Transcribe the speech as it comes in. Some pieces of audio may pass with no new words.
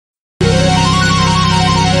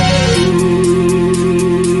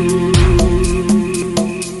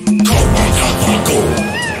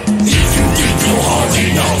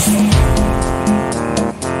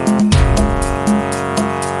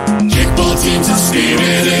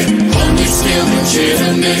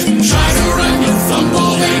legitimate. Try to run, you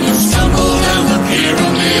fumble, then you stumble down the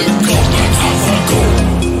pyramid. Come and have a go.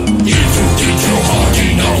 If you think you're hard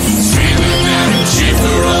enough, screaming out and cheer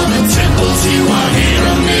for all the temples you are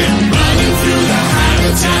hearing me. Running through the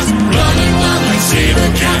habitat, running wild like saber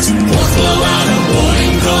cats. Both blow out a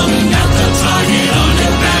warning, calling out the target on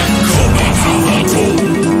your back. Come and have a go.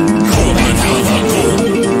 Come and have a go.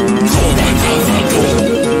 Come and have a go.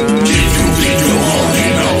 If you think you're hard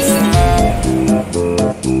enough.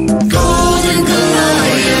 Golden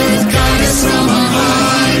Goliath, goddess from on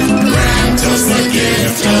high, grant us the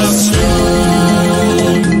gift of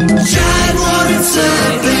stone. Jaguar and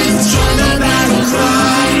serpent, join the battle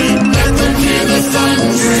cry. Let them hear the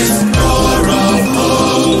thunderous roar of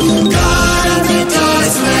hope. God of the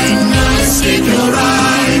dark, let none escape your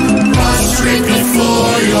eye. Prostrate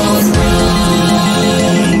before your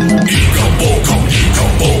throne. Ego-bokum,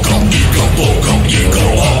 ego-bokum, ego-bokum,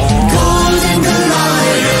 ego-oh. Golden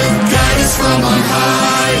Goliath, guidance from on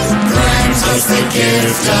high, grant us the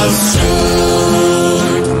gift of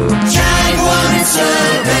sword. Jaguar and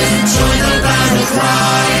serpent, join the battle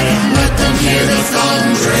cry. Let them hear the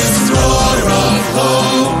thunderous roar of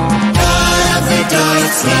hope. God of the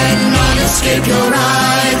dark, let none escape your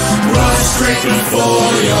eye. Prostrate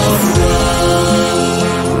before your throne.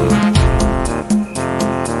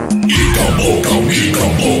 Ego-bokum,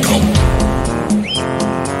 ego-bokum.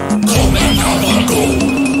 Come and have a go.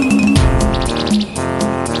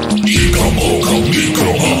 Ego-bokum,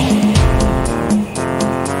 ego-oh.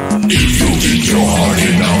 If you think you're hard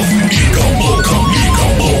enough, ego-bokum,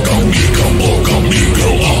 ego-bokum, ego-bokum,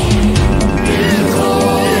 ego-oh.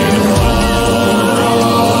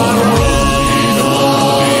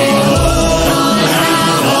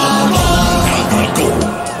 Have a go.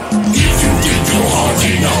 If you think you're hard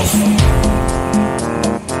enough.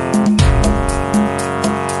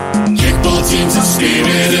 Kickball teams are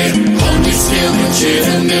spirited, only still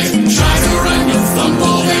legitimate. Try to run, you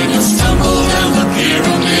fumble, then you stumble down the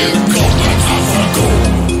pyramid. Come and have a go.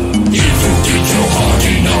 If you think you're hard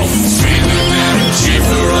enough, screaming out and cheer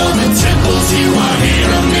for all the temples you are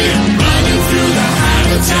hearing me. Running through the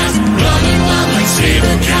habitat, running wild like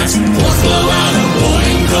saber cats. Both blow out a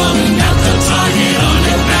warning, calling out the target on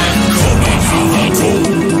your back. Come and have a go.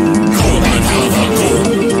 Come and have a go.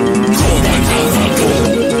 Come and have a go.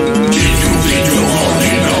 If you think you're hard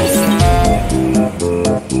enough.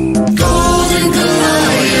 Golden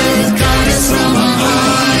Goliath, goddess from on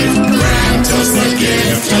high, grant us the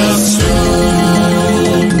gift of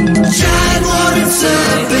stone. Jaguar and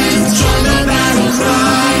serpent, join the battle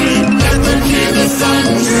cry. Let them hear the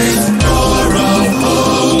thunderous roar of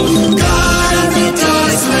hope. God of the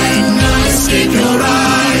dark, let none escape your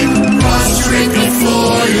eye. Prostrate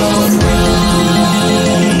before your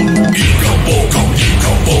throne. Ego-bokum,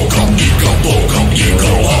 ego-bokum, ego-bokum,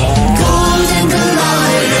 ego-oh. Golden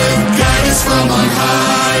Goliath, guidance from on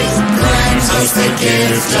high, grant us the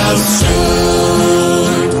gift of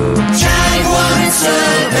sword. Jaguar and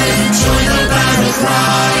serpent, join the battle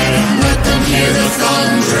cry. Let them hear the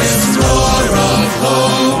thunderous roar of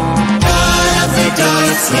hope. God of the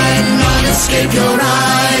dark, let none escape your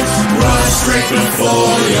eye. Prostrate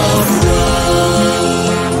before your throne.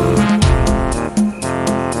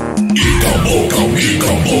 Ego-bokum,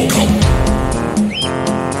 ego-bokum.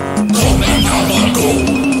 Come and have a go.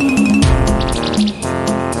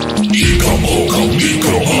 Ego-bokum,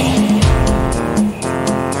 ego-oh.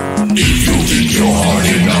 If you think you're hard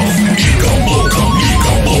enough, ego-bokum,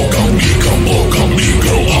 ego-bokum, ego-bokum,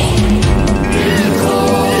 ego-oh.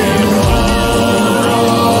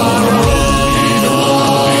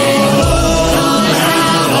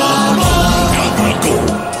 Have a go.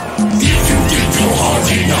 If you think you're hard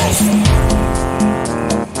enough.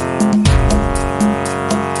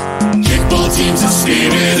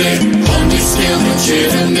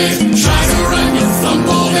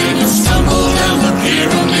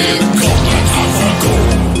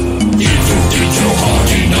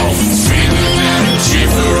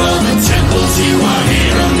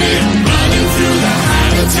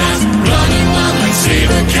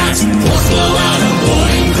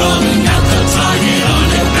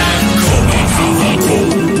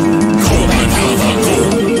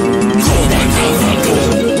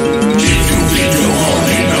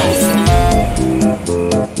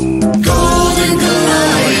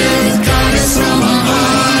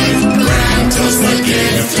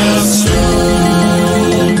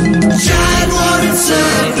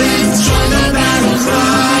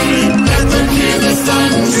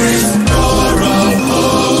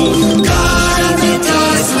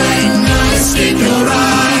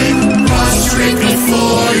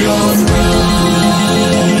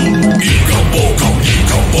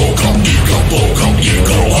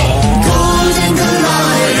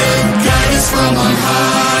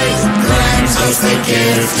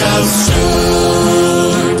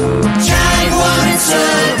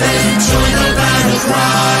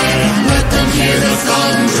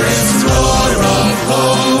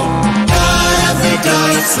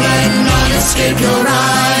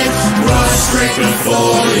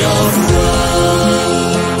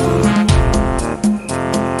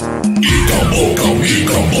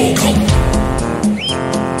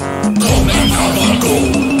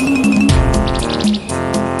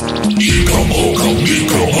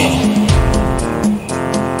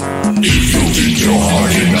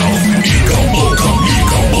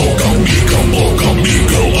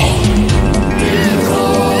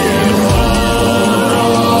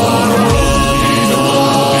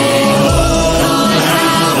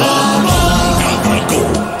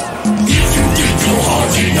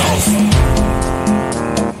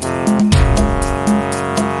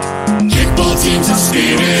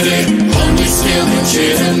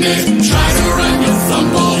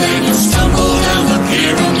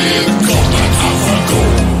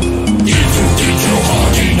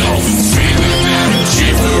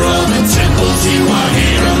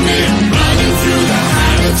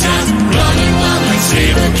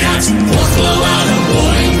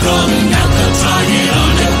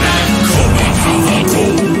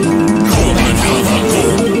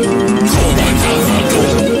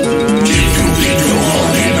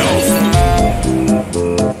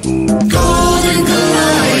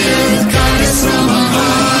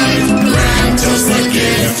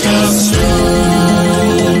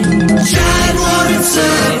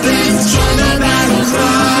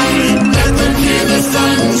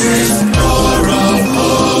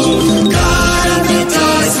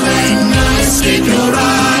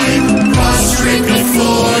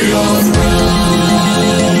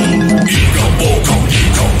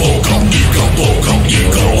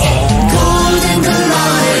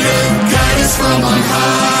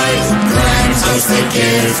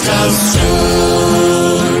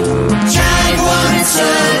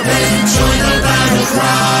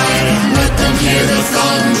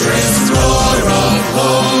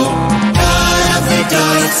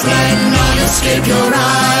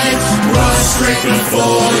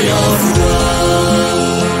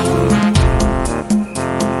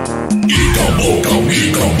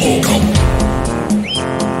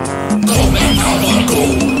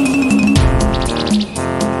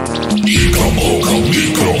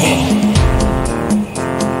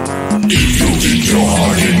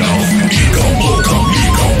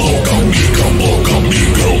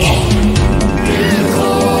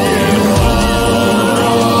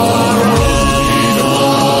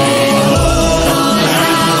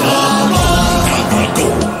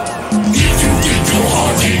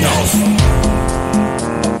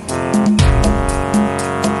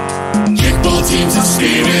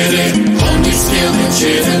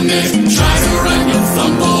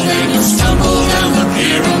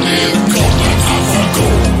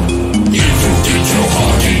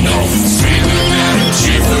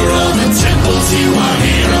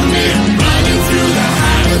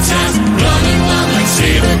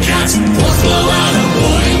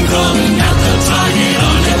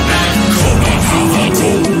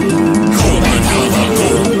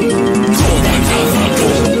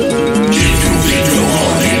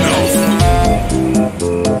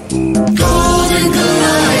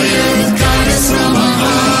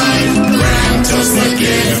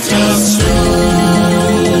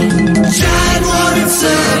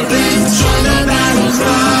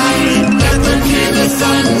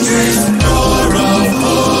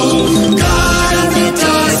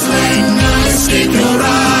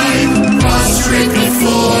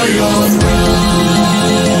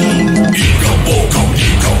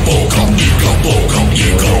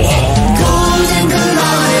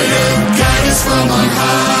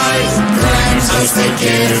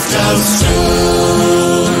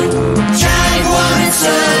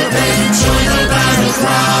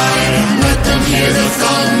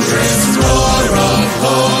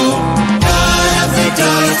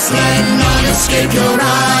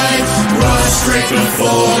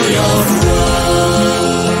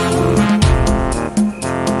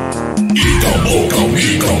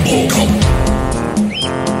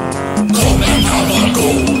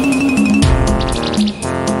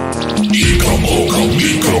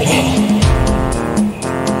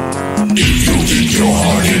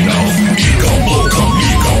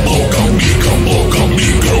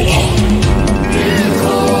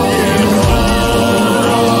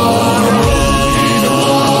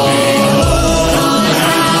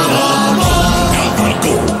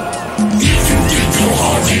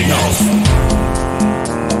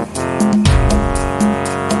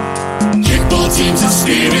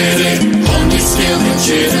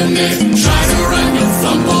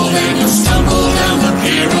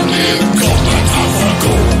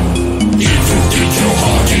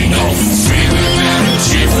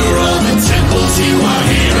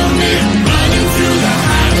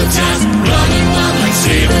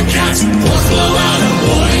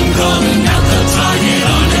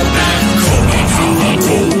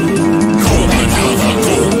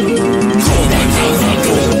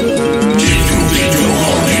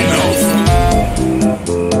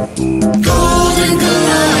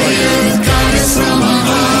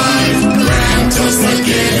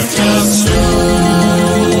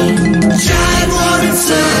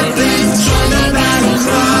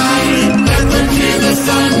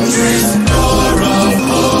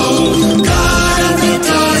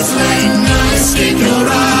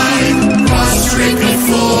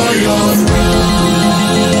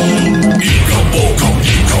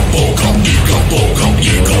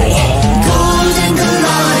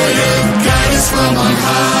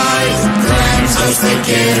 high, grant us the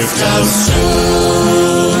gift of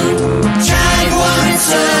soon. Jaguar and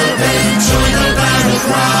serpent, join the battle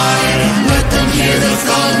cry. Let them hear the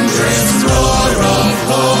thunderous roar of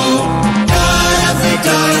hope. God of the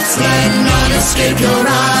darks, let none escape your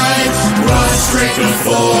eye. Prostrate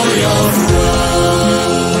before your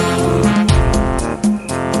throne.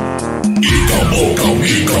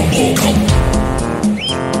 Come,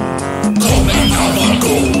 come and have a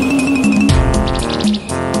go.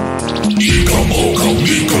 Come.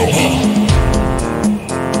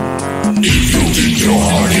 If you think you're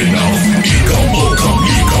hard enough,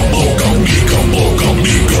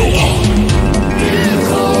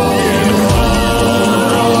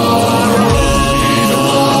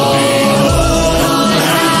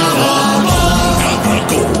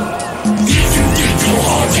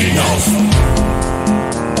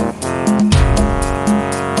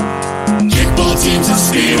 teams are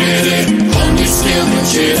spirited, only skill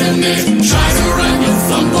legitimate. Try to run, you'll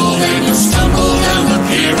fumble, then you'll stumble down the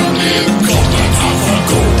pyramid. Come and have a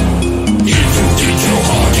go, if you think you're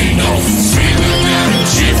hard enough. Screaming out and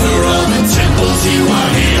cheer for all the temples you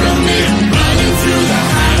are here amid. Running through the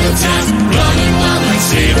habitat, running wild like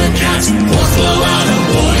saber cats. Horse blow out a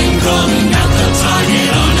warning, calling out the target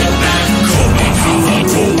on your back. Come and have a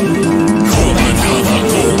go, come and have a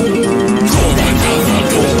go, come and have a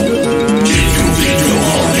go.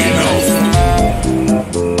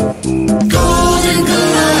 Golden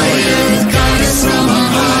Goliath, guide us from on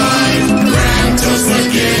high. Grant us the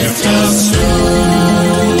gift of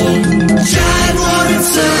soon. Jaguar and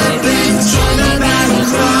serpent, join the battle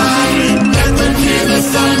cry. Let them hear the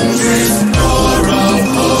thunderous roar of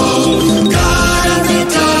hope. God of the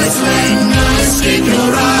darks, let none escape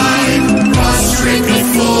your eye. Prostrate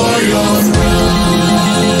before your throne.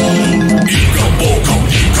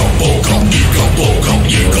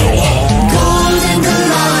 Golden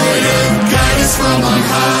Goliath, guide us from on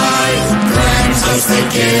high. Grant us the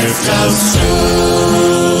gift of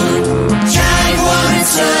soon. Jaguar and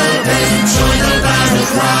serpent, join the battle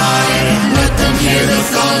cry. Let them hear the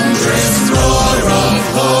thunderous roar of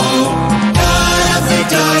hope. God of the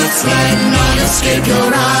darks, let none escape your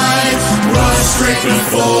eye. Prostrate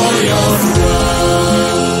before your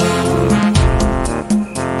throne.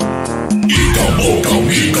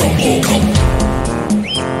 Come.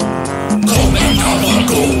 Come and have a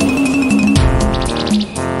go.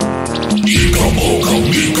 Come.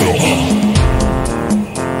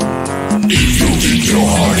 If you think you're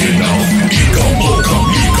hard enough,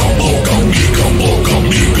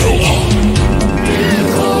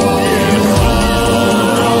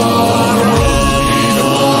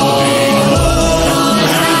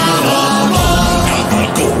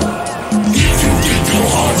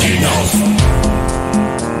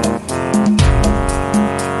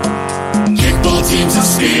 teams are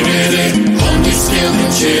spirited, only skill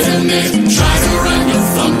legitimate. Try to run, you'll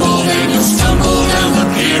fumble, then you'll stumble down the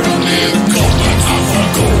pyramid. Come and have a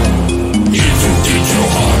go, if you think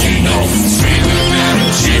you're hard enough. Screaming out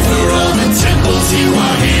and cheer for all the temples you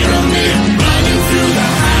are here amid. Running through the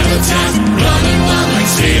habitat, running wild like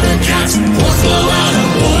saber cats. Horse blow out a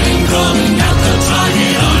warning, calling out the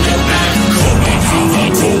target on your back. Come and have a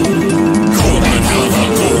go, come and have a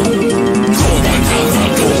go, come and have a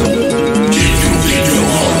go.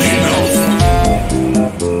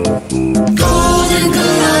 Golden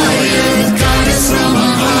Goliath, guide us from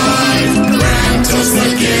on high. Grant us the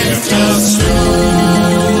gift of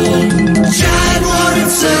soon. Jaguar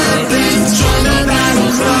and serpent, join the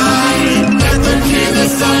battle cry. Let them hear the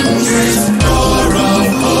thunderous roar of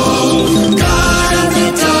hope. God of the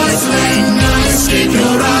darks, let none escape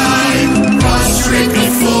your eye. Prostrate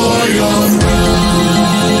before your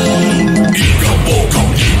throne.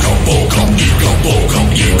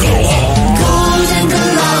 Golden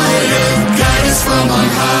Goliath, guide us from on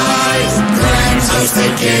high. Grant us the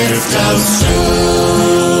gift of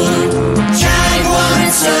soon. Jaguar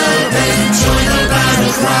and serpent, join the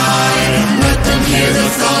battle cry. Let them hear the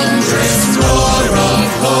thunderous roar of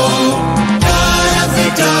hope. God of the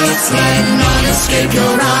darks, let none escape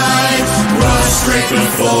your eye. Prostrate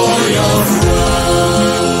before your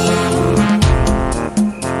throne.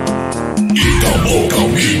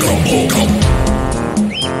 Come.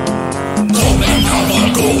 Come and have a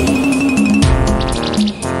go.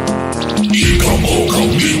 Come.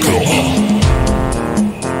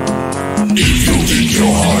 If you think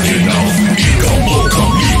you're hard enough, come.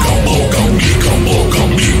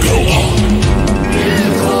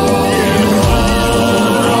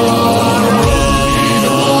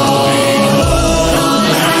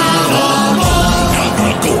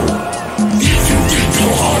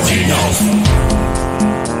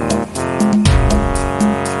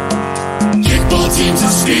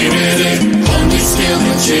 spirited, only still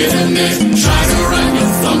legitimate. Try to run,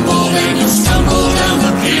 you'll fumble and you'll stumble down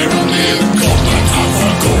the pyramid. Come and have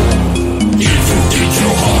a go, if you think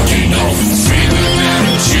you're hard enough. Screaming out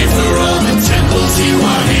and cheer for all the temples you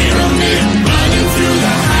are here amid. Running through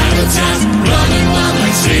the habitat, running wild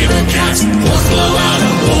like saber cats. Horse blow out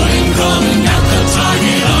a warning, calling out the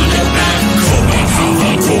target on your back. Come and have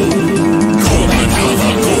a go, come and have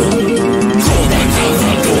a go, come and have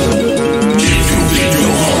a go, if you think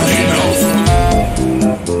you're hard enough.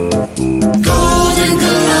 Golden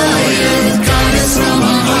Goliath, goddess from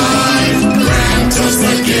on high, grant us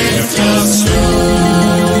the gift of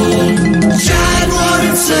stone. Jaguar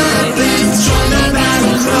and serpent, join the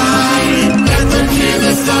battle cry. Let them hear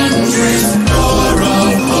the thunderous roar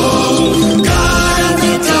of hope. God of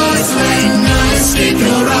the dark, let none escape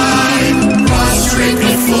your eye. Prostrate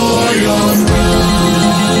before your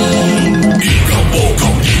throne.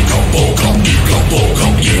 Ika-bokum, ika-bokum,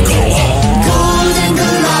 ika-bokum, ika-bokum. Golden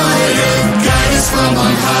Goliath, guide us from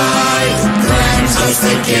on high. Grant us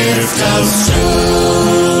the gift of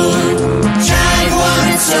sword. Jaguar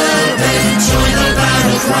and serpent, join the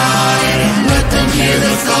battle cry. Let them hear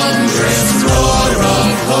the thunderous roar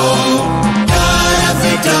of hope. God of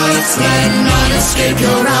the darks, let none escape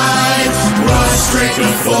your eye. Prostrate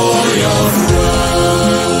before your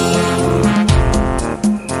throne.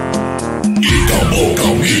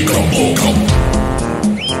 Ika-bokum, ika-bokum,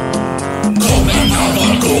 come and have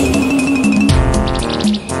a go.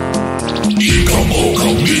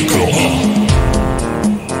 Ika-bokum, ika-bokum,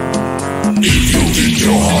 if you think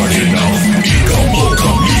you're hard enough.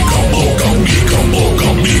 Ika-bokum, ika-bokum,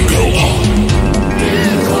 ika-bokum, ika-bokum.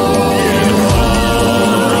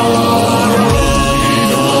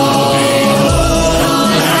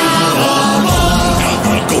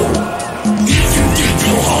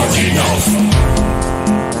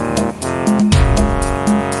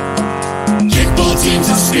 Teams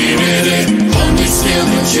are spirited, only still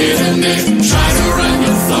legitimate. Try to run,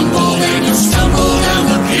 you'll fumble and you'll stumble down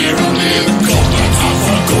the pyramid. Come and have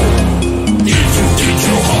a go, if you think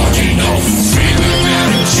you're hard enough. Screaming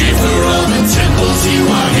out and cheer for all the temples you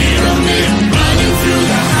are here amid. Running through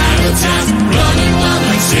the habitat, running wild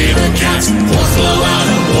like saber cats. Horse blow out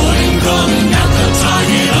a warning, calling out the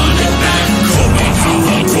target on your back. Come and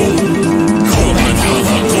have a go, come and have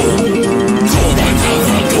a go, come and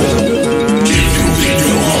have a go.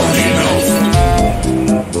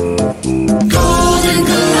 Golden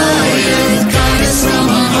Goliath, goddess from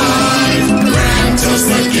on high, grant us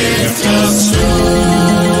the gift of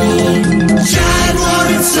stone. Jaguar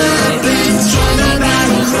and serpent, join the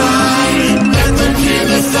battle cry. Let them hear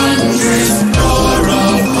the thunderous roar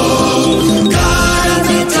of hope. God of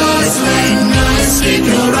the darks, let none escape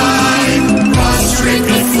your eye. Prostrate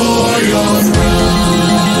before your throne.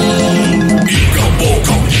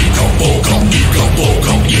 Ika-bokum, ika-bokum,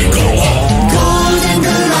 ika-bokum, ika-bokum. Golden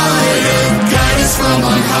Goliath, guide us from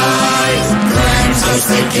on high. Grant us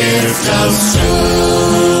the gift of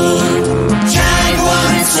sword. Jaguar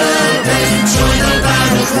and serpent, join the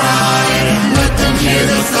battle cry. Let them hear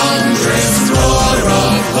the thunderous roar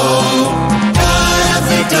of hope. God of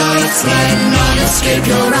the darks, let none escape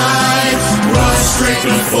your eye. Prostrate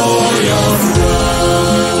before your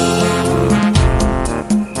throne.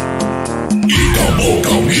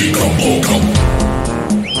 Ika-bokum, ika-bokum,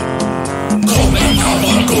 come and have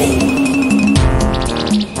a go.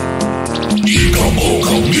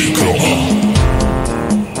 Ika-bokum, ika-bokum,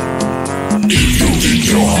 if you think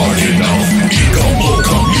you're hard enough.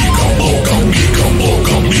 Ika-bokum, ika-bokum,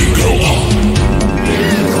 ika-bokum, ika-bokum.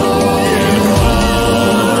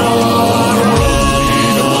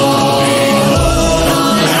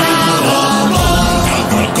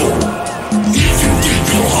 Have a go, if you think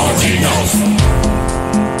you're hard enough.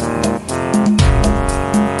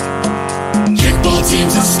 Kickball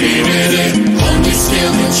teams are spirited, only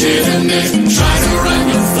still legitimate. Try to run,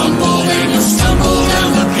 you'll fumble and you'll stumble down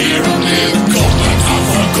the pyramid. Come and have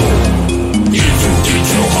a go, if you think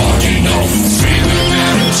you're hard enough. Screaming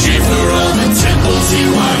out and cheer for all the temples you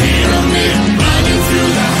are here amid. Running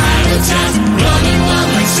through the habitat, running wild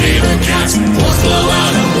like saber cats. Horse blow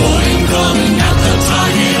out a warning, calling out the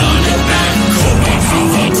target on your back. Come and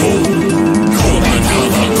have a go, come and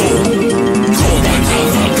have a go, come and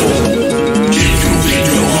have a go, if you think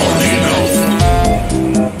you're hard enough.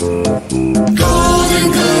 Golden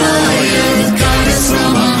Goliath.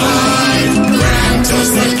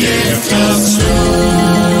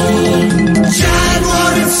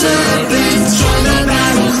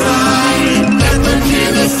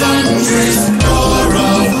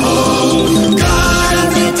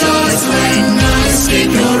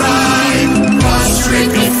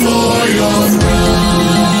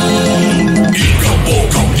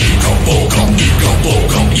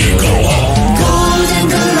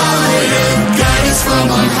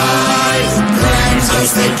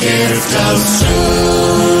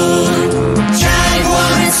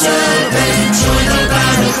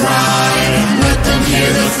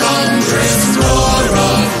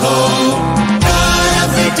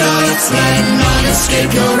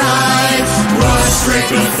 escape your eye. Rush straight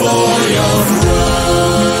before your throat.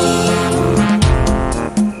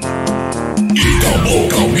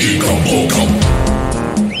 Come,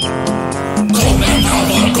 come and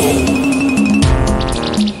have a go.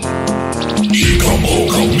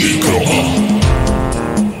 Come,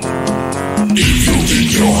 if you think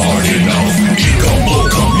you're hard enough,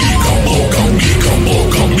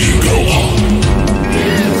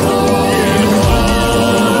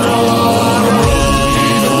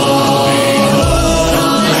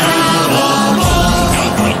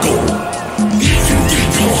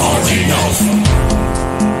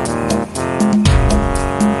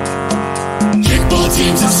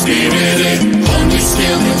 teams are spirited, only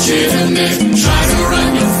still legitimate. Try to run,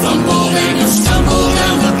 you'll fumble, and you'll stumble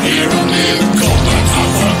down the pyramid. Come and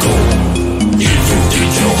have a go, if you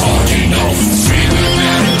think you're hard enough. Screaming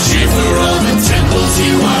out and cheer for all the temples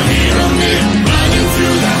you are here amid. Running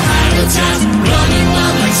through the habitat, running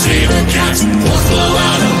wild like saber cats. Force blow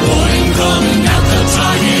out a warning, calling out the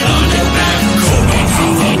target on your back. Come and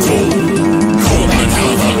have a go, come and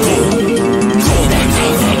have a go, come and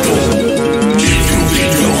have a go.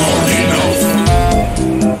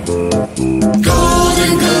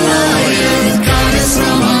 Golden Goliath, goddess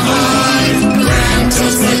from on high, grant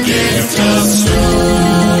us the gift of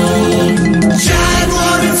stone.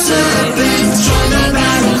 Jaguar and serpent, join the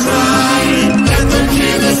battle cry. Let them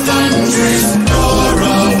hear the thunderous roar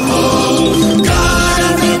of hope. God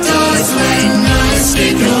of the dark, let none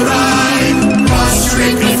escape your eye.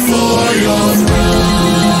 Prostrate before your throne.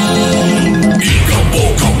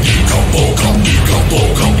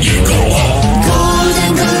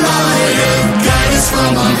 Golden Goliath, guide us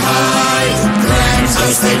from on high, grant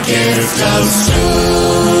us the gift of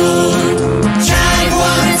stone.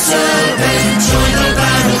 Jaguar and serpent, join the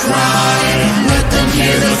battle cry. Let them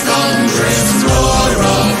hear the thunderous roar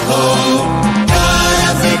of hope. God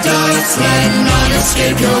of the dark, let none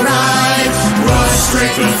escape your eye. Rush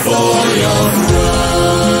straight before your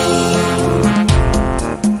throne.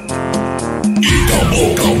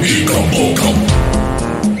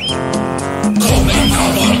 Come and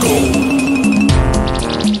have a go.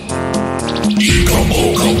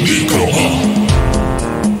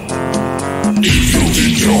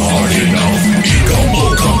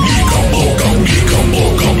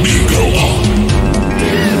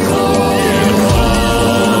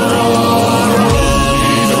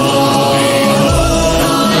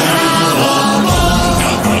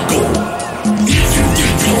 If you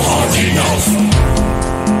think you're hard enough,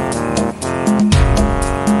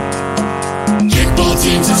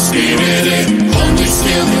 teams are spirited, only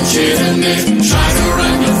still legitimate. Try to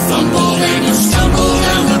run, you'll fumble, and you'll stumble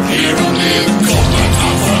down the pyramid. Come and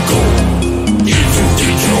have a go, if you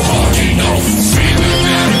think you're hard enough. Screaming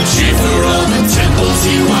out and cheer for all the temples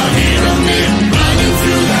you are here amid. Running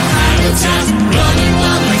through the habitat, running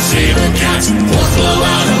wild like saber cats. Force blow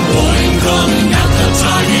out a warning, calling out the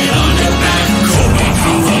target on your back. Come and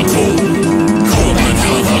have a go, come and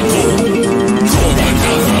have a go, come and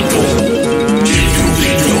have a go.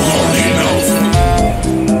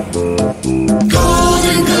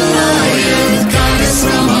 Golden Goliath, goddess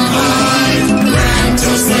from on high, grant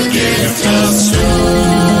us the gift of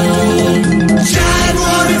stone.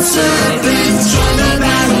 Jaguar and serpent, join the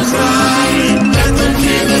battle cry. Let them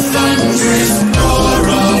hear the thunderous roar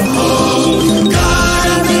of hope. God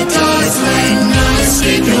of the dark, let none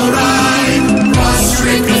escape your eye.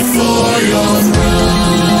 Prostrate before your throne.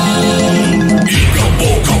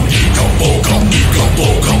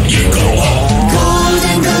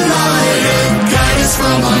 Golden Goliath, guide us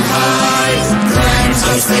from on high, grant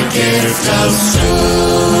us the gift of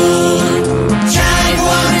stone.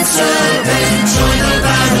 Jaguar and serpent, join the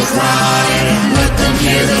battle cry. Let them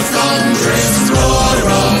hear the thunderous roar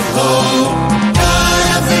of hope. God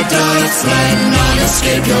of the dark, let none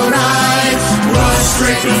escape your eye. Rush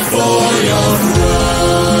straight before your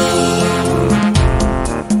throne.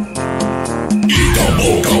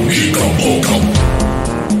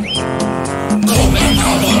 Come and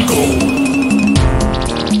have a go.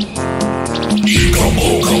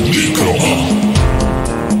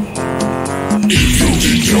 If you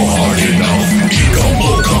think you're hard enough,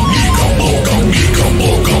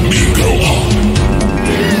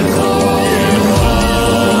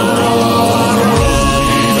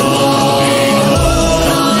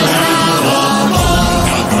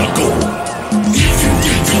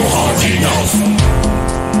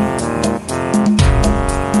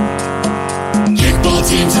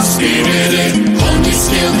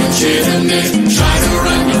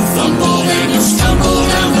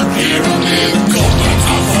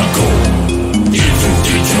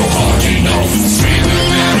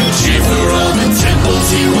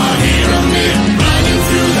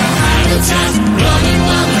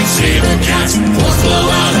 cats. Force blow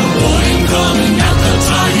out a warning, calling out the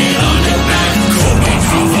target on your back. Come and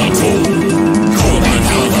have a go. Come and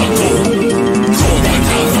have a go. Come and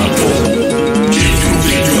have a go. If you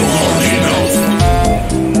think you're hard enough.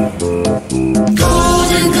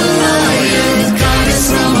 Golden Goliath, goddess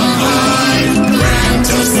from on high, grant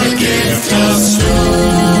us the gift of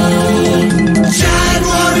stone.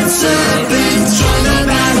 Jaguar and serpent, join the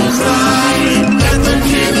battle cry. Let them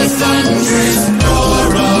hear the thunderous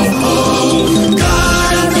roar of hope.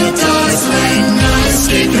 God of the dark, let none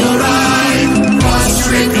escape your eye.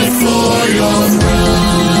 Prostrate before your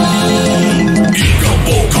throne.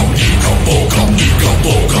 Ika-bokum, ika-bokum,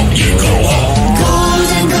 ika-bokum, ika-bokum.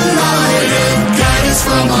 Golden Goliath, guide us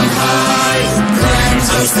from on high. Grant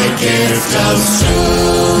us the gift of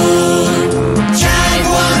sword.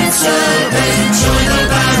 Jaguar and serpent, join the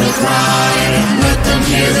battle cry. Let them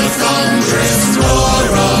hear the thunderous roar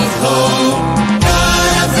of hope.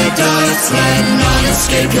 God of the dark, let none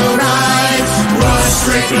escape your eye.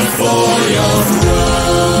 Prostrate before your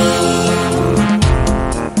throne.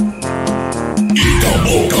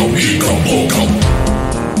 Ika-bokum, ika-bokum.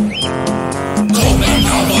 Come and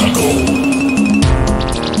have a go.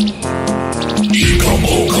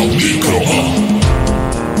 Ika-bokum, ika-bokum.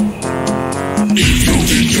 If you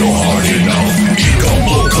think you're hard enough,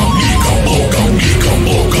 ika-bokum, ika-bokum,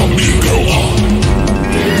 ika-bokum, ika-bokum.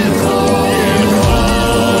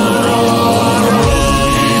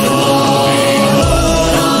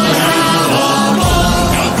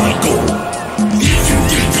 If you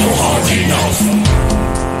think you're hard enough.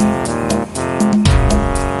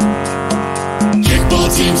 Kickball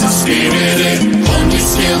teams are spirited, only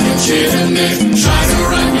skill legitimate. Try to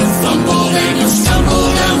run, you'll fumble, then you'll stumble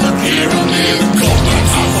down the pyramid. Come and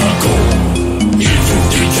have a go. If you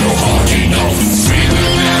think you're hard enough.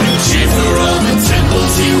 Screaming out and cheer for all the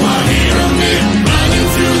temples you are here amid. Running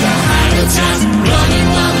through the habitat, running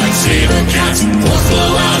on like saber cats. Force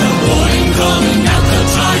blow out a warning, calling out the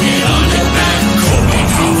target on your back. Come and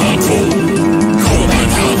have a go. Come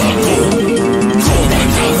and have a go. Come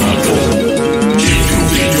and have a go. If you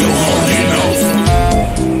think you're hard enough.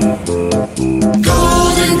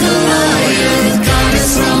 Golden Goliath, goddess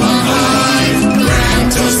from on high,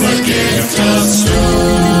 grant us the gift of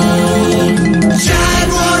stone.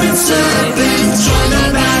 Jaguar and serpent, join the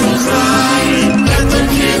battle cry. Let them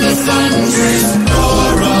hear the thunderous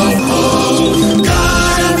roar of hope.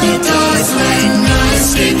 God of the dark, let none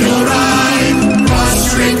escape your eye.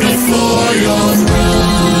 Prostrate before your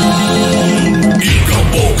throne.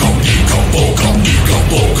 Ika-bokum, ika-bokum,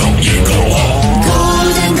 ika-bokum, ika-bokum.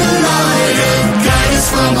 Golden Goliath, guide us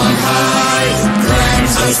from on high.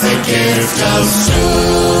 Grant us the gift of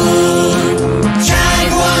sword.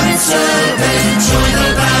 Jaguar and serpent, join the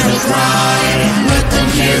battle cry. Let them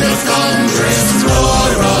hear the thunderous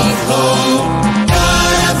roar of hope.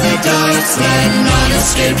 God of the dark, let none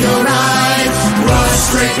escape your eye.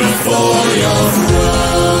 Prostrate before your throne.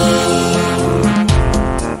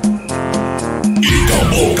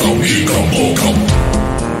 Ika-bokum, ika-bokum.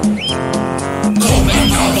 Come and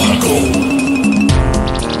have a go.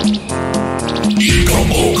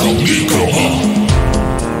 Ika-bokum, ika-bokum.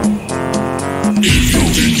 If you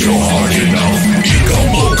think you're hard enough,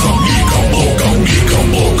 ika-bokum, ika-bokum,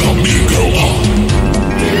 ika-bokum, ika-bokum.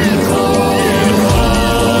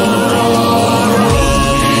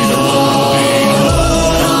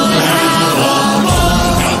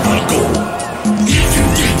 Have a go. If you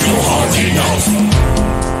think you're hard enough.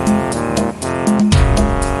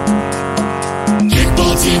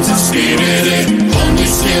 Kickball teams are spirited, only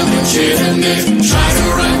skill legitimate. Try to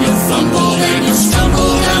run, you'll fumble, then you'll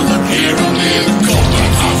stumble down the pyramid. Come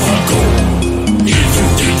and have a go. If you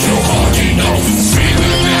think you're hard enough.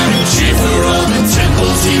 Screaming out and cheer for all the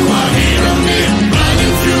temples you are here amid.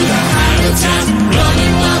 Running through the habitat,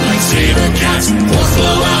 running wild like saber cats. Force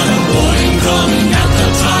blow out a warning, calling out the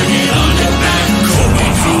target on your back. Come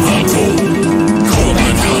and have a go. Come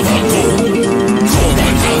and have a go. Come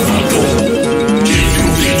and have a go. If you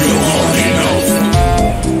think you're hard enough.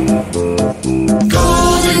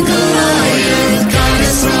 Golden Goliath, guide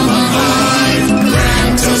us from on high.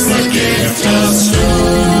 Grant us the gift of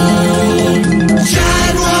stone.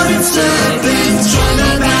 Jaguar and serpent, join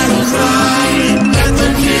the battle cry. Let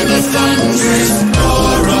them hear the thunderous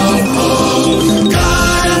roar of hope.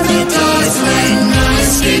 God of the dark, let none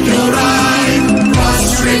escape your eye.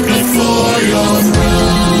 Prostrate before your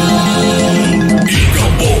throne.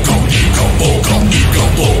 Ika-bokum, ika-bokum,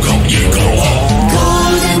 ika-bokum, ika-bokum.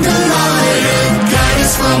 Golden Goliath, guide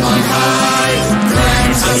us from on high.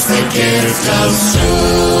 Grant us the gift of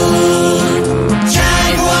sword.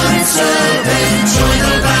 Jaguar and serpent, join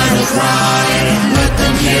the battle cry. Let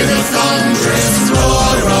them hear the thunder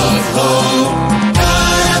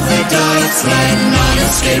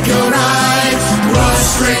escape your eye.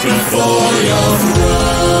 Prostrate before your throne.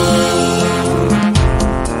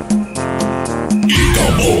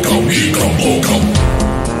 Come,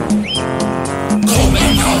 come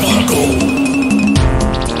and have a go.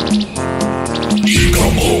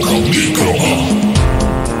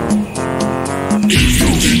 If you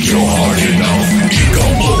think you're hard enough,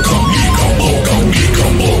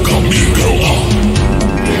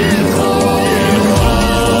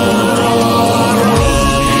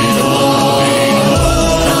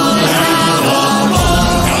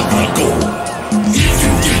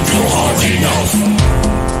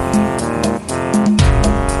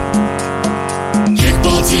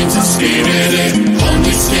 teams are spirited,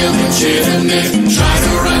 only still legitimate. Try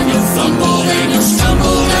to run, you'll fumble, then you'll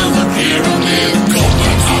stumble down the pyramid. Come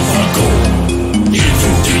and have a go. If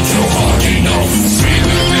you think you're hard enough,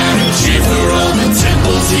 screaming out and shiver all the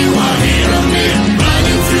temples you are here amid.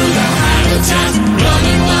 Running through the habitat,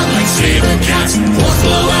 running wild like saber cats. Force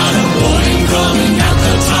blow out a warning, calling out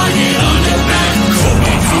the target on your back. Come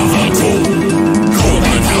and have a go. Come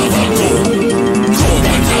and have a go. Come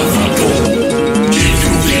and have a go.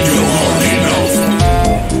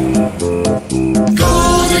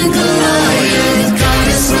 Golden Goliath,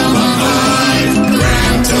 goddess from on high,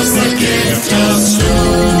 grant us the gift of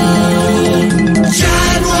stone.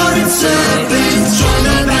 Jaguar and serpents join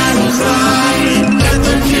the battle cry. Let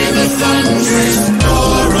them hear the thunderous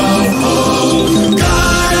roar of hope.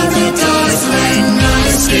 God of the dark, let none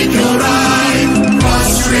escape your eye.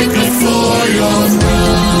 Prostrate before your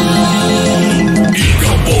throne.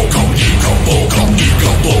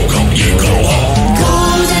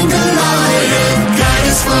 Golden Goliath,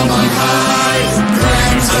 guidance from on high,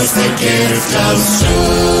 grant us the gift of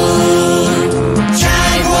stone.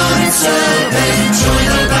 Jaguar and serpent join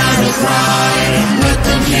the battle cry. Let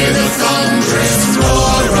them hear the thunderous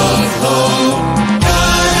roar of hope.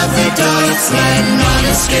 God of the dark, let none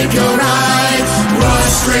escape your eye.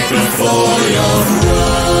 Prostrate before your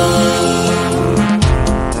throne.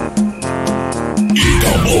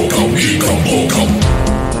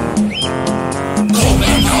 Come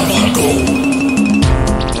and have a go.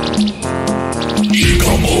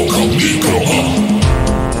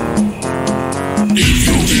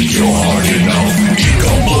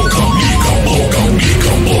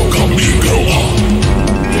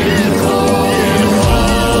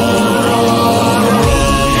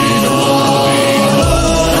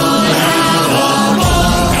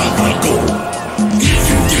 If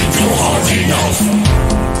you think you're hard enough,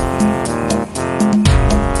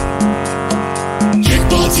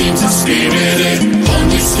 teams are spirited,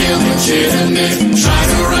 only still legitimate. Try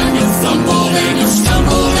to run, you'll fumble, then you'll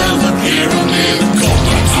stumble down the pyramid. Come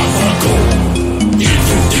and have a go. If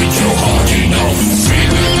you think you're hard enough,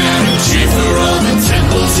 screaming out and shiver all the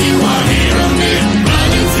temples you are here amid.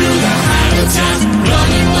 Running through the habitat,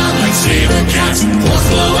 running wild like saber cats. Force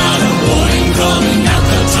blow out a warning, calling out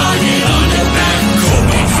the target on your back. Come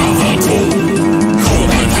and have a go. Come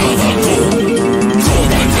and have a go. Come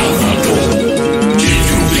and have a go.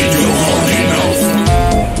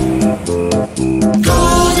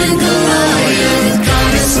 Golden Goliath,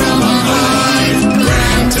 goddess from on high,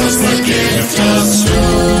 grant us the gift of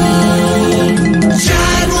stone.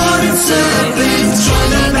 Jaguar and serpent join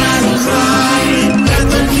the battle cry. Let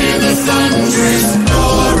them hear the thunderous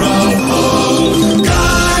roar of hope.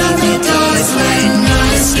 God of the dark, let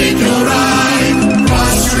none escape your eye.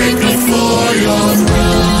 Prostrate before your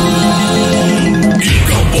throne.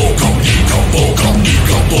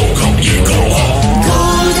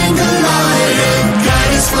 Golden Goliath,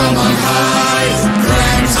 guidance from on high,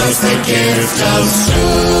 grant us the gift of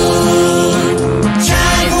stone.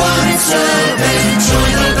 Jaguar and serpent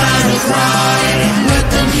join the battle cry. Let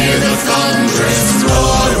them hear the thunderous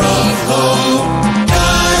roar of hope.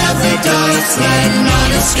 God of the dark, let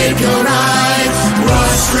none escape your eye.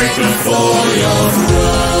 Prostrate before your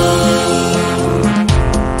throne.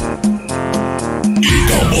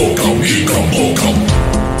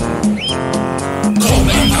 Come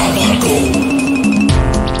and have a go.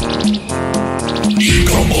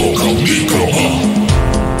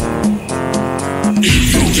 If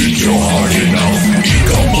you think you're hard enough,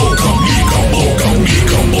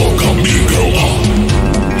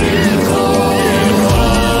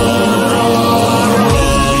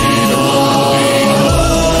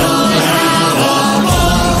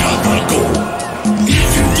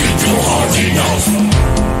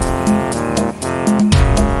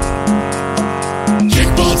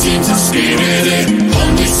 teams are spirited,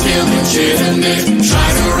 only still legitimate. Try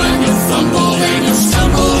to run, you'll fumble, then you'll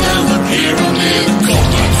stumble down the pyramid.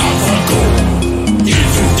 Come and have a go.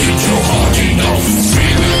 If you think you're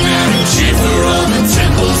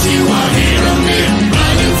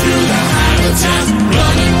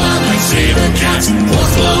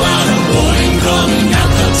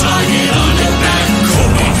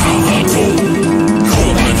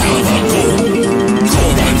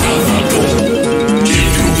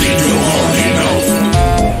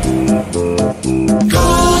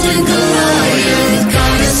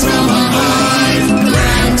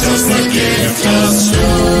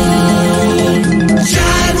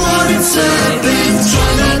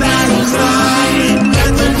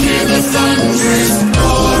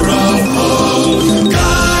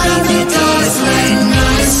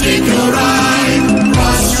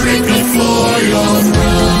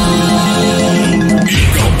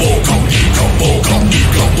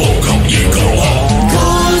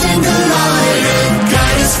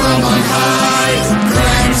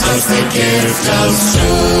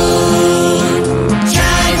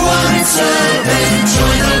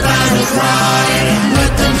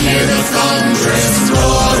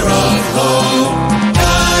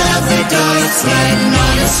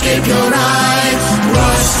escape your eye.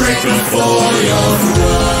 Run straight before your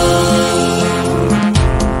throat.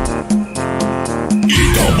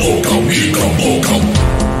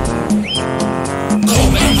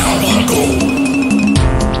 Come and have a go.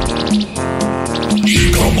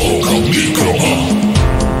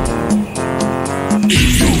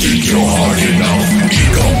 If you think you're hard enough,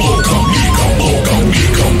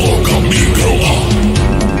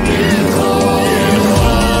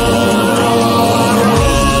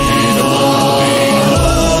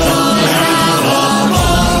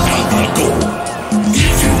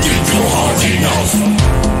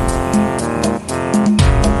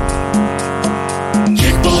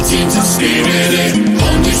 teams are spirited,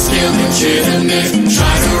 only still legitimate.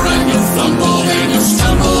 Try to run, you'll fumble, then you'll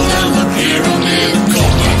stumble down the pyramid.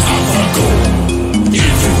 Come and have a go.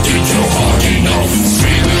 If you think you're hard enough,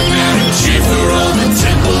 screaming out and cheer for all the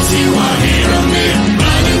temples you are here amid.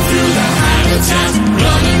 Running through the habitat,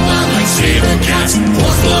 running wild like saber cats.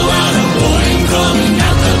 Horse blow out a warning, calling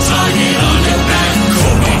out the target on your back.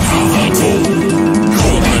 Come and have a go.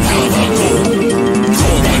 Come and have a go.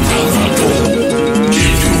 Come and have a go.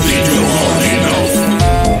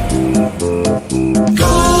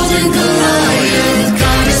 Golden Goliath,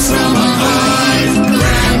 goddess from on high,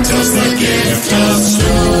 grant us the gift of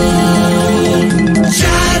stone.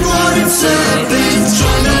 Jaguar and serpent,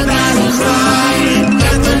 join the battle cry.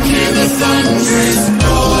 Let them hear the thunderous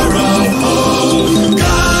roar of hope.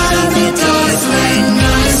 God of the dark, let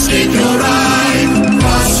none escape your eye.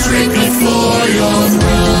 Prostrate before your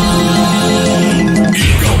throne.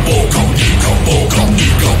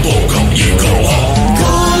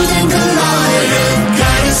 Golden Goliath,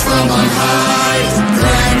 guide us from on high.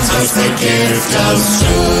 Grant us the gift of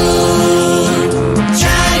stone.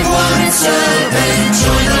 Jaguar and serpent,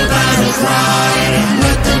 join the battle cry.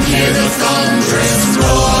 Let them hear the thunderous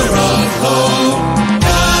roar of hope.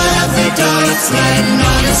 God of the dark, let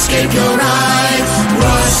none escape your eye.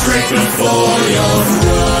 Prostrate before your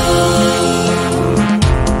throne.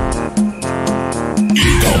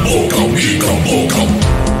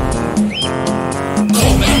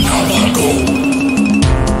 Come and have a go.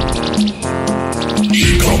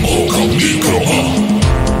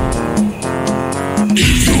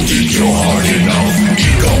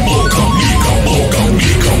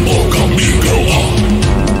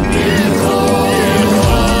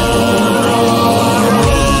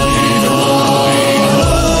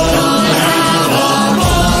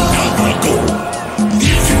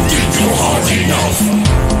 If you think you're hard enough,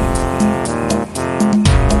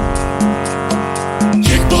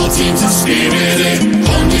 teams are spirited,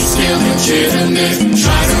 only still legitimate.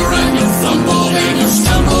 Try to run, you'll fumble, then you'll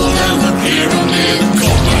stumble down the pyramid.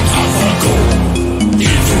 Come and have a go.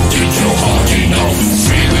 If you think you're hard enough,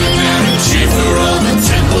 screaming out and cheer for all the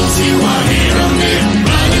temples you are here amid.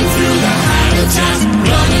 Running through the habitat,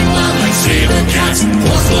 running wild like saber cats.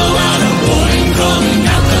 Horse blow out a warning, calling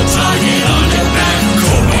out the target on your back.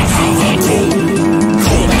 Come and have a go.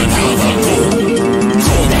 Come and have a go.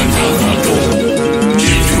 Come and have a go.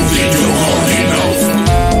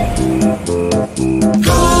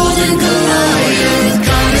 Golden Goliath,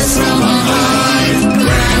 goddess from on high,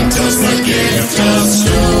 grant us the gift of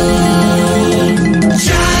stone.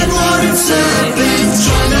 Jaguar and serpent,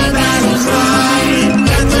 join the battle cry.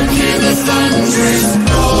 Let them hear the thunderous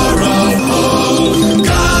roar of hope.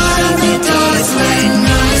 God of the dark, let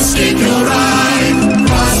none escape your eye.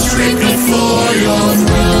 Prostrate before your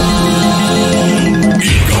throne.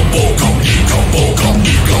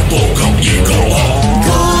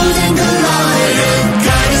 Golden Goliath,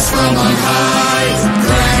 guide us from on high.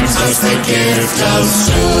 Grant us the gift of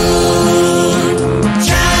stone.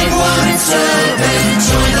 Jaguar and serpent,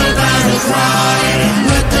 join the battle cry.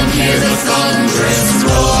 Let them hear the thunderous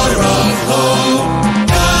roar of hope.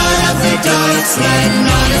 God of the dark, let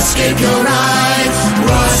none escape your eye.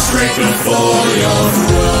 Prostrate before your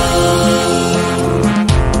throne.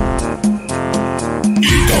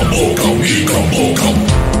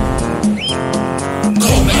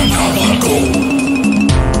 Come and have a go.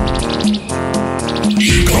 If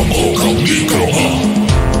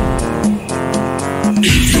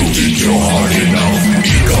you think you're hard enough,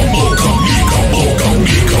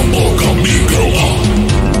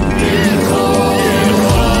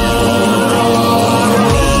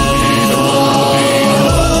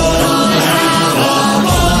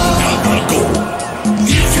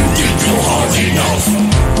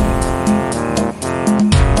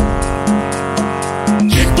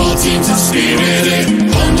 teams are spirited,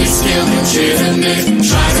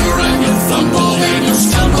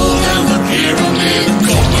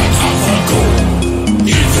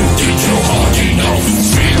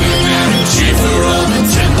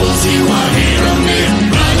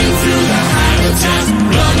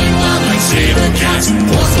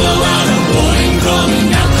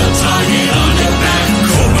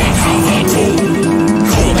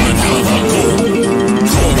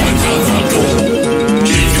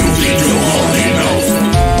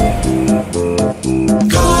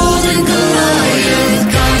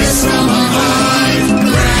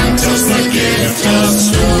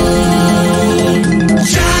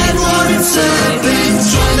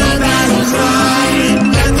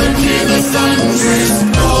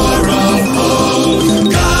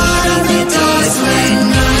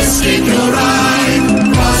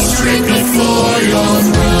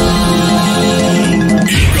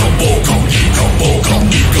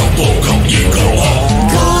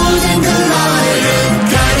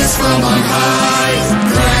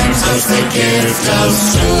 gift of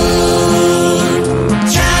soon.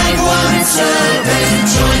 Jaguar and serpent,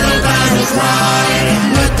 join the battle cry.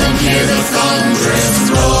 Let them hear the thunderous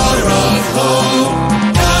roar of hope.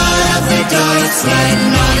 God of the darts, let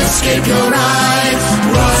none escape your eye.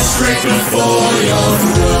 Prostrate before your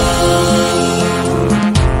throne.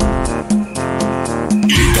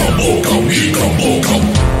 Come, come.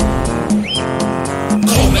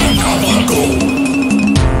 Come and have a go.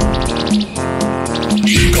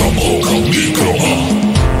 Come,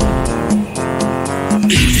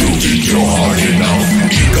 if you think you're hard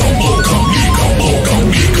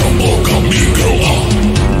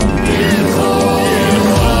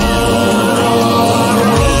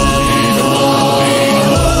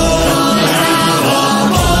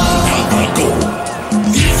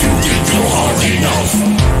enough,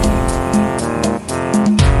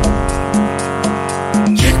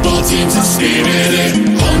 teams are spirited,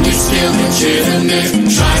 only still legitimate.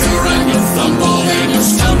 Try to run, you'll fumble, then you'll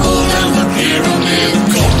stumble down the pyramid.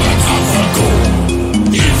 Come and have a go,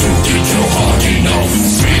 if you think you're hard enough.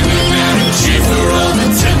 Screaming out and shiver all the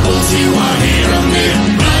temples you are here amid.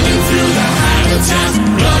 Running through the habitat,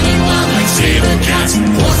 running wild like saber cats.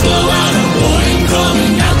 Horse blow out a warning,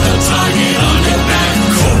 calling out the target on your back.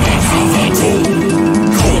 Come and have a go,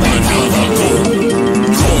 come and have a go,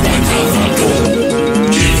 come and have a go.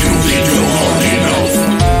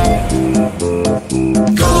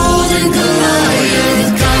 Golden Goliath,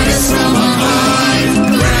 goddess from on high,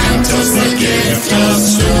 grant us the gift of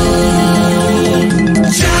soon.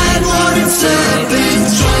 Jaguar and serpent,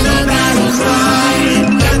 join the battle cry.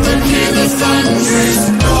 Let them hear the thunderous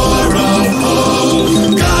roar of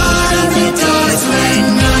hope. God of the darts, let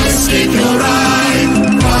none escape your eye.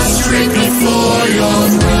 Prostrate before your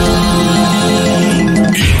throne.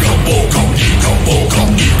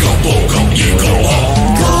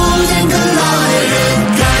 Golden Goliath,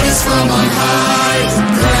 guide us from on high,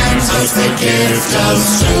 grant us the gift of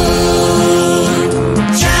soon.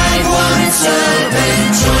 Jaguar and serpent,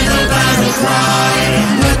 join the battle cry.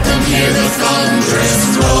 Let them hear the thunderous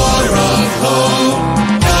roar of hope.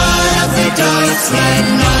 God of the darts, let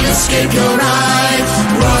none escape your eye.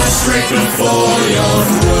 Prostrate before your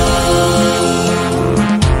throne.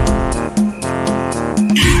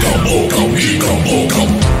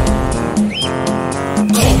 Come.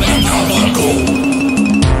 Come and have a go.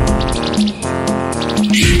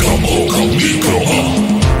 Come.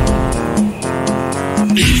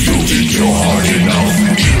 If you think you're hard enough,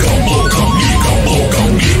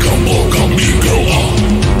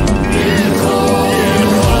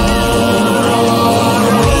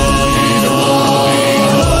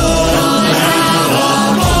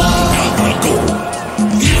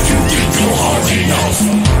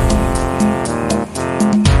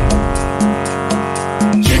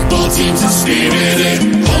 teams are spirited,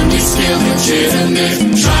 only still legitimate.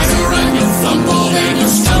 Try to run, you'll fumble, then you'll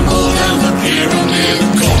stumble down the pyramid.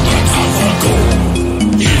 Come and have a go,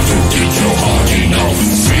 if you think you're hard enough.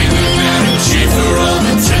 Screaming out and shiver all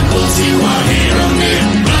the temples you are here amid.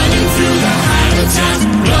 Running through the habitat,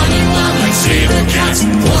 running wild like saber cats.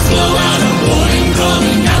 Horse blow out a warning,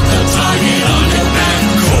 calling out the target on your back.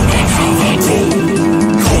 Come and have a go,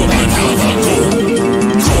 come and have a go,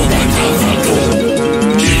 come and have a go.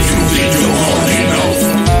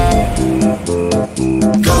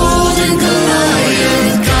 Golden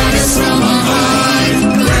Goliath, goddess from on high,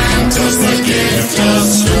 grant us the gift of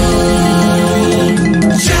soon.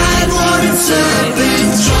 Jaguar and serpent,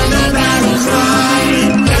 join the battle cry.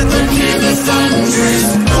 Let them hear the thunderous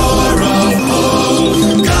roar of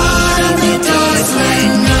hope. God of the darts, let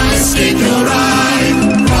none escape your eye.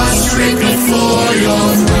 Prostrate before your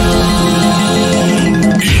throne.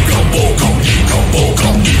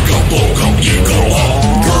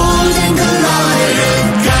 Golden Goliath,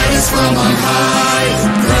 guide us from on high,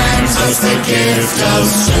 grant us the gift of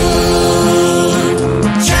soon.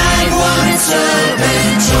 Jaguar and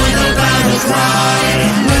serpent, join the battle cry.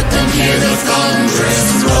 Let them hear the thunderous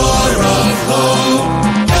roar of hope.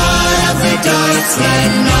 God of the darts, let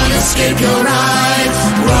none escape your eye.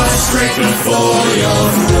 Prostrate before your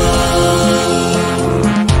throne.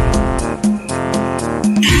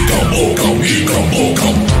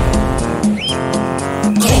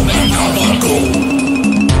 Come and have a go.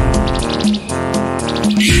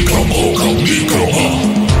 If you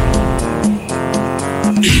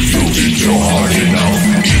think you're hard enough,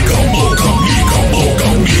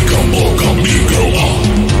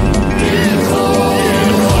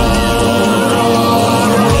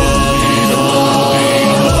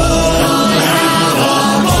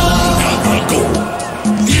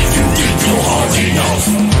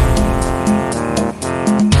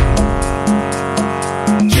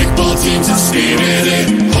 teams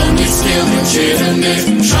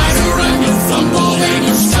legitimate. Try to run, you fumble, then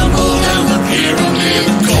you stumble down the pyramid.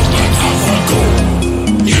 Come and have a go.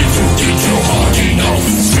 If you think you're hard enough,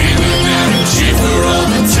 screaming out and cheer for all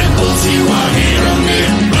the temples you are hearing it.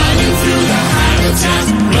 Running through the habitat,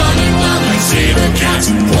 running wild like saber cats.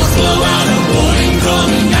 Both blow out a warning,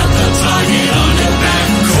 calling out the target on your back.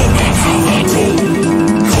 Come and have a go.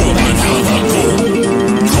 Come and have a go.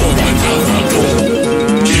 Come and have a go.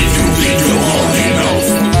 If you think you're hard enough.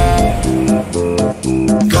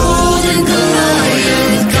 Golden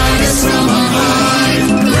Goliath, guidance from on high,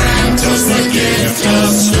 grant us the gift of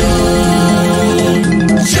stone.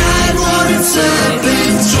 Jaguar and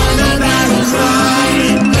serpent, join the battle cry.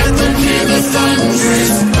 Let them hear the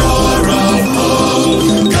thunderous roar of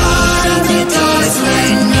hope. God of the dark,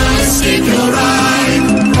 let none escape your eye.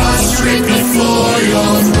 Prostrate before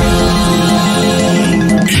your throne.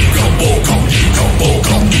 Ego-bokum,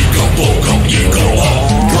 ego-bokum, ego-bokum, ego-bokum.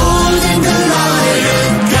 Golden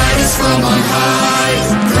Goliath, guide us from on high.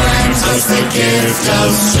 Grant us the gift of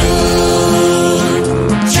sword.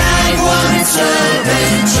 Jaguar and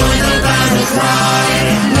serpent, join the battle cry.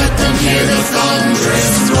 Let them hear the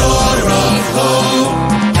thunderous roar of hope.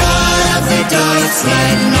 God of the dark,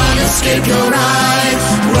 let none escape your eye.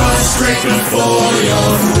 Prostrate before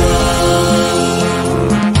your throne.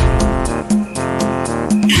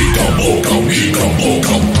 Ego-bokum,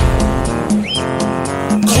 ego-bokum.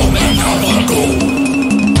 Come and have a go.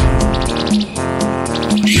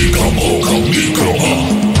 Ego-bokum, ego-bokum.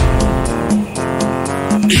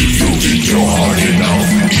 If you think you're hard enough,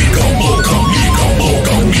 ego-bokum,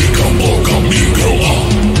 ego-bokum, ego-bokum, ego-bokum.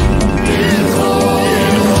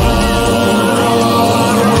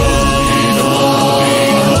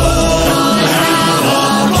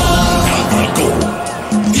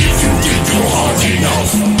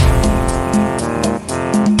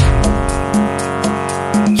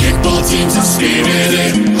 Teams are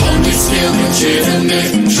spirited, only still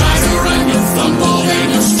legitimate. Try to run, you fumble, then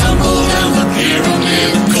you stumble down the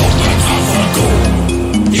pyramid. Come and have a go.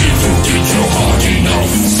 If you think you're hard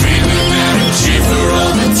enough, screaming out and cheer for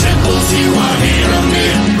all the temples you are hearing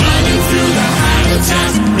it. Running through the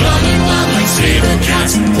habitat, running wild like saber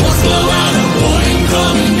cats. Both blow out a warning,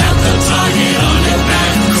 calling out the target on your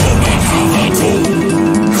back. Come and have a go.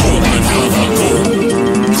 Come and have a go.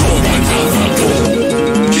 Come and have a go.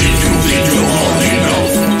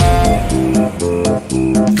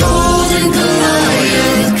 Golden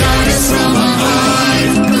Goliath, guide us from on high.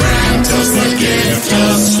 Grant us the gift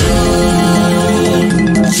of stone.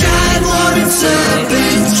 Jaguar and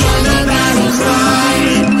serpent, join the battle cry.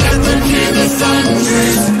 Let them hear the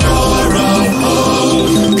thunderous roar of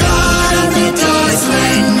hope. God of the dark,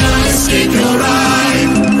 let none escape your eye.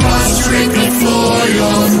 Prostrate before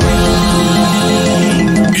your throne.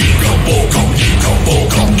 Ego-bokum,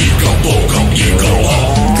 ego-bokum, ego-bokum, ego-bokum.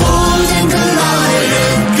 Golden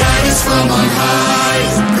Goliath, guide us from on high.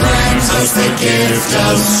 Grant us the gift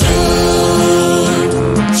of sword.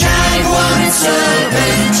 Jaguar and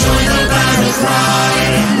serpent, join the battle cry.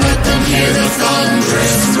 Let them hear the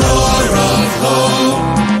thunderous roar of hope.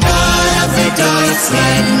 God of the dark,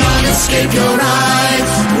 let none escape your eye.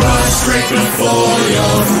 Prostrate before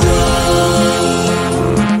your throne.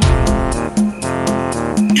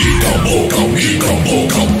 Ego-bokum,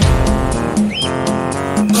 ego-bokum.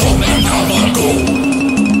 Come and have a go.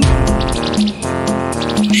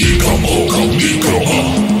 Ego-bokum, ego-bokum.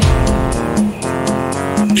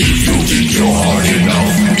 If you think you're hard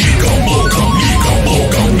enough, ego-bokum,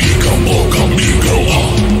 ego-bokum, ego-bokum, ego-bokum.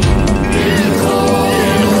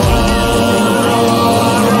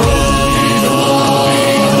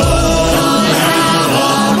 Come and have a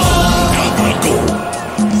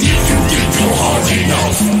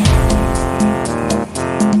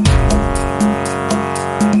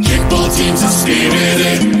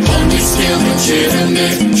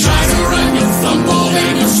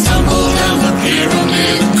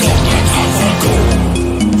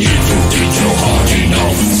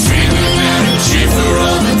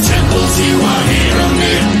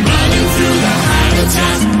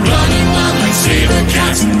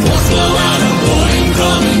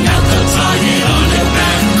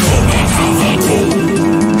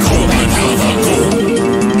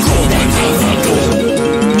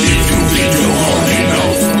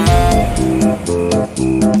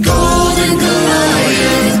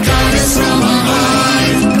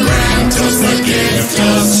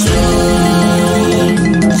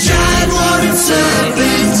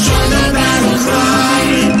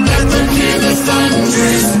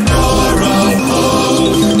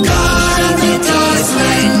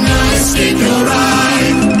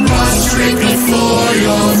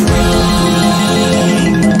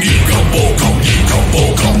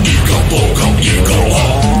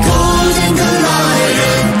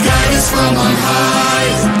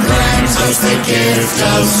toast the gift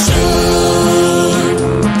of soon.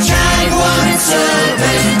 Jaguar and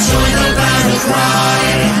serpent, join the battle cry.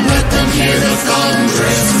 Let them hear the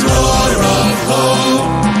thunderous roar of hope.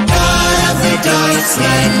 God of the darts,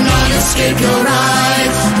 let none escape your eye.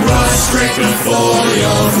 Prostrate before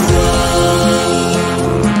your throne.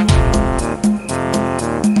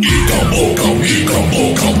 Come, oh come, come,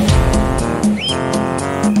 oh come.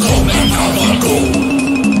 Come and have a go.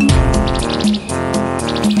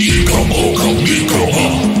 Come, oh come, come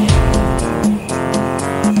on.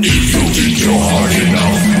 If you think you're hard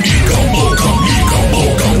enough, come, oh come, come, oh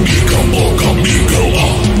come, come, oh come, go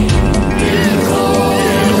on.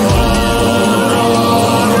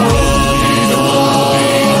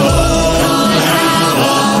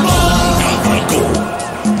 Have a go.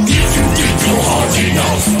 If you think you're hard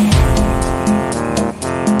enough.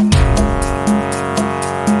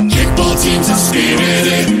 Teams are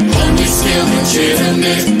spirited, only skill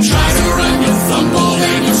legitimate. Try to run, you fumble,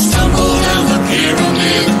 and you stumble down the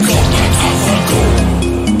pyramid. Come and have a go.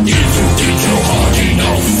 If you think you're hard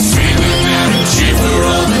enough, screaming out a cheer for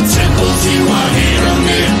all the temples you are here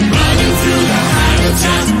amid. Running through the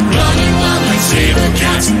habitat, running wild like saber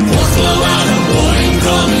cats. Force flow out a warning,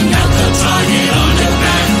 calling out the target on your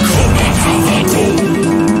back. Come and have a go.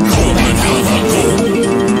 Come and have a go.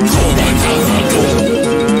 Come and have a go.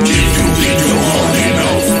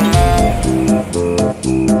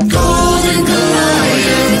 Golden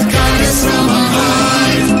Goliath, goddess from on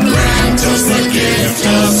high, grant us the gift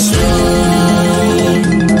of soon.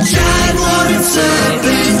 Jaguar and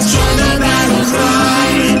serpent, join the battle cry.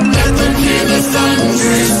 Let them hear the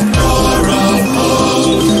thunderous roar of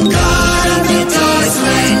hope. God of the darts,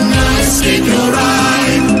 let none escape your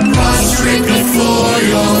eye. Prostrate before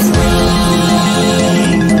your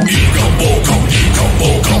throne. Ego-bo-come,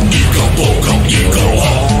 ego-bo-come, ego-bo-come,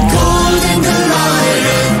 ego-bo-come. Golden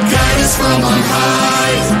Goliath, guide us from on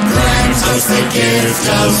high. Grant us the gift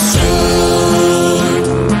of soon.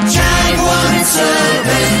 Jaguar and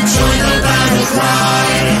serpent, join the battle cry.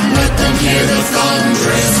 Let them hear the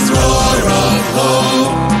thunderous roar of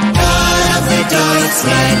hope. God of the darts,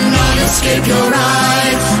 let none escape your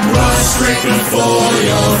eye. Prostrate before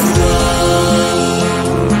your throne.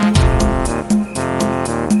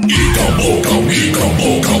 Ego-bo-come,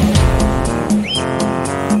 ego-bo-come.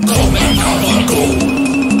 Come and have a go.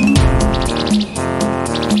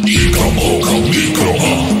 Come, oh come, come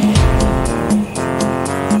on.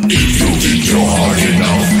 If you think you're hard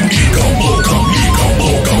enough, come, oh come, come,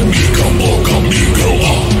 oh come, come, oh come, go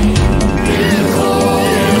on.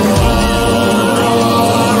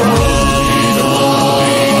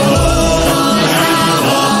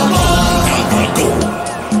 Have a go.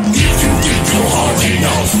 If you think you're hard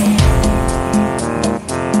enough.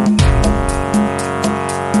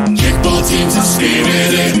 Teams are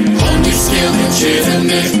spirited, only skill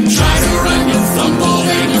legitimate. Try to run, you fumble,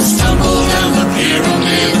 and you stumble down the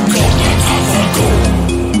pyramid. Come and have a go.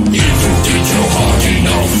 If you think you're hard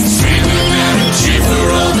enough, screaming out a cheer for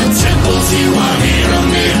all the temples you are here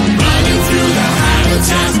amid. Running through the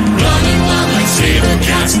habitat, running wild like saber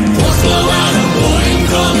cats. Force flow out a warning,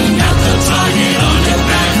 calling out the target on your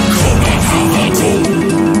back. Come and have a go.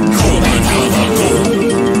 Come and have a go.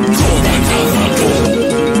 Come and have a go.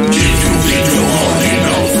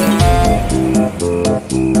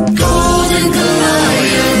 Golden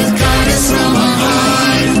Goliath, goddess from on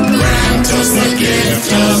high, grant us the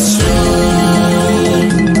gift of soon.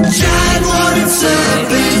 Jaguar and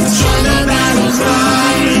serpent, join the battle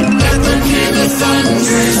cry. Let them hear the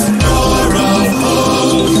thunderous roar of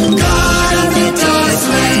hope. God of the darts,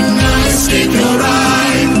 let none escape your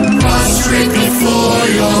eye. Prostrate before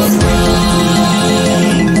your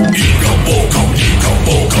throne. Ego-bo-come,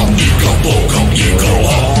 ego-bo-come, ego-bo-come,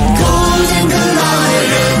 ego-bo-come. Golden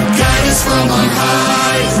Goliath, guide us from on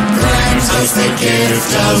high. Grant us the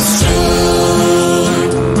gift of soon.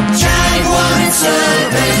 Jaguar and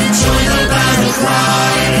serpent, join the battle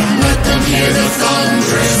cry. Let them hear the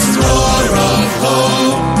thunderous roar of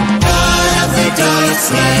hope. God of the darts,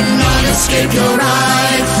 let none escape your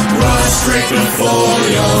eye. Prostrate before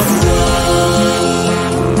your throne.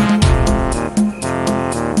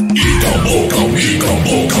 Ego-bo-come,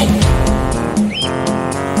 ego-bo-come.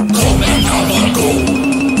 Come and have a go.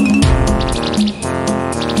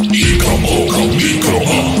 Come, oh come, come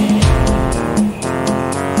on.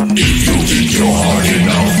 If you think you're hard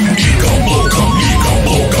enough, come, oh come, come,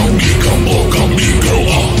 oh come, come, oh come, go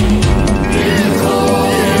on.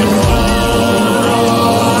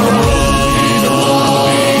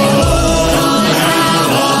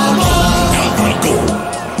 Have a go.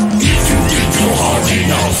 If you think you're hard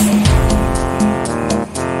enough.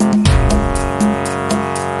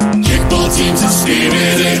 teams are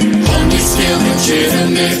spirited, only still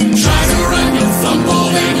legitimate. Try to run, you'll fumble,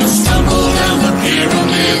 and you'll stumble down the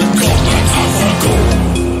pyramid. Come and have a go,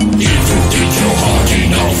 if you think you're hard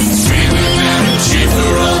enough. Screaming out and cheer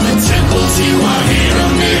for all the temples you are here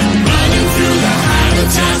amid. Running through the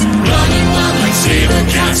habitat, running wild like saber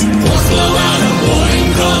cats. Force blow out a warning,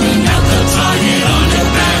 calling out the target on your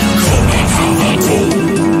back. Come and have a go,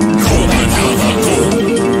 come and have a go,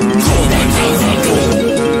 come and have a go,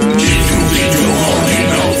 if you think you're hard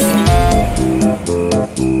enough.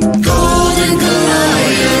 Golden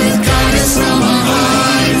Goliath, goddess from on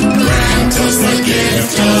high, grant us the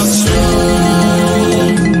gift of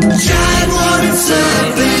stone. Jaguar and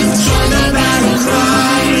serpent, join the battle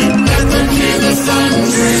cry. Let them hear the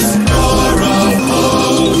thunderous roar of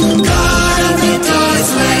hope. God of the dark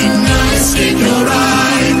flame, none escape your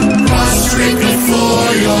eye. Prostrate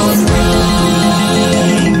before your throne.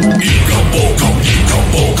 Ika-bokum,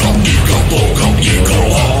 ika-bokum, ika-bokum,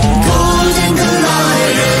 ika-bokum. Golden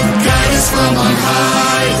Goliath, guide us from on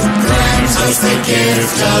high. Grant us the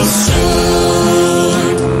gift of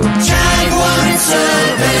sword. Jaguar and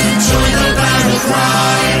serpent, join the battle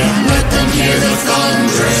cry. Let them hear the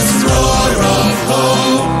thunderous roar of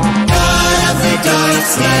hope. God of the dark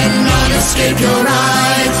flame, none escape your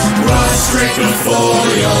eye. Prostrate before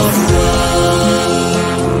your throne.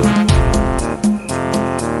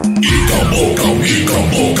 Ika-bokum,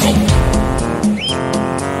 ika-bokum.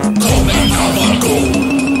 Come and have a go.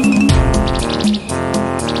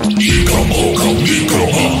 Ika-bokum,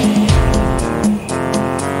 ika-bokum.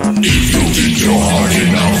 If you think you're hard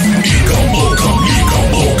enough. Ika-bokum,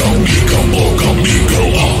 ika-bokum, ika-bokum,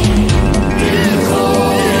 ika-bokum.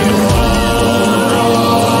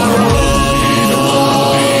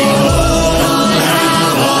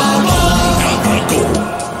 Have a go.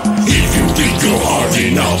 If you think you're hard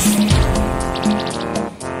enough.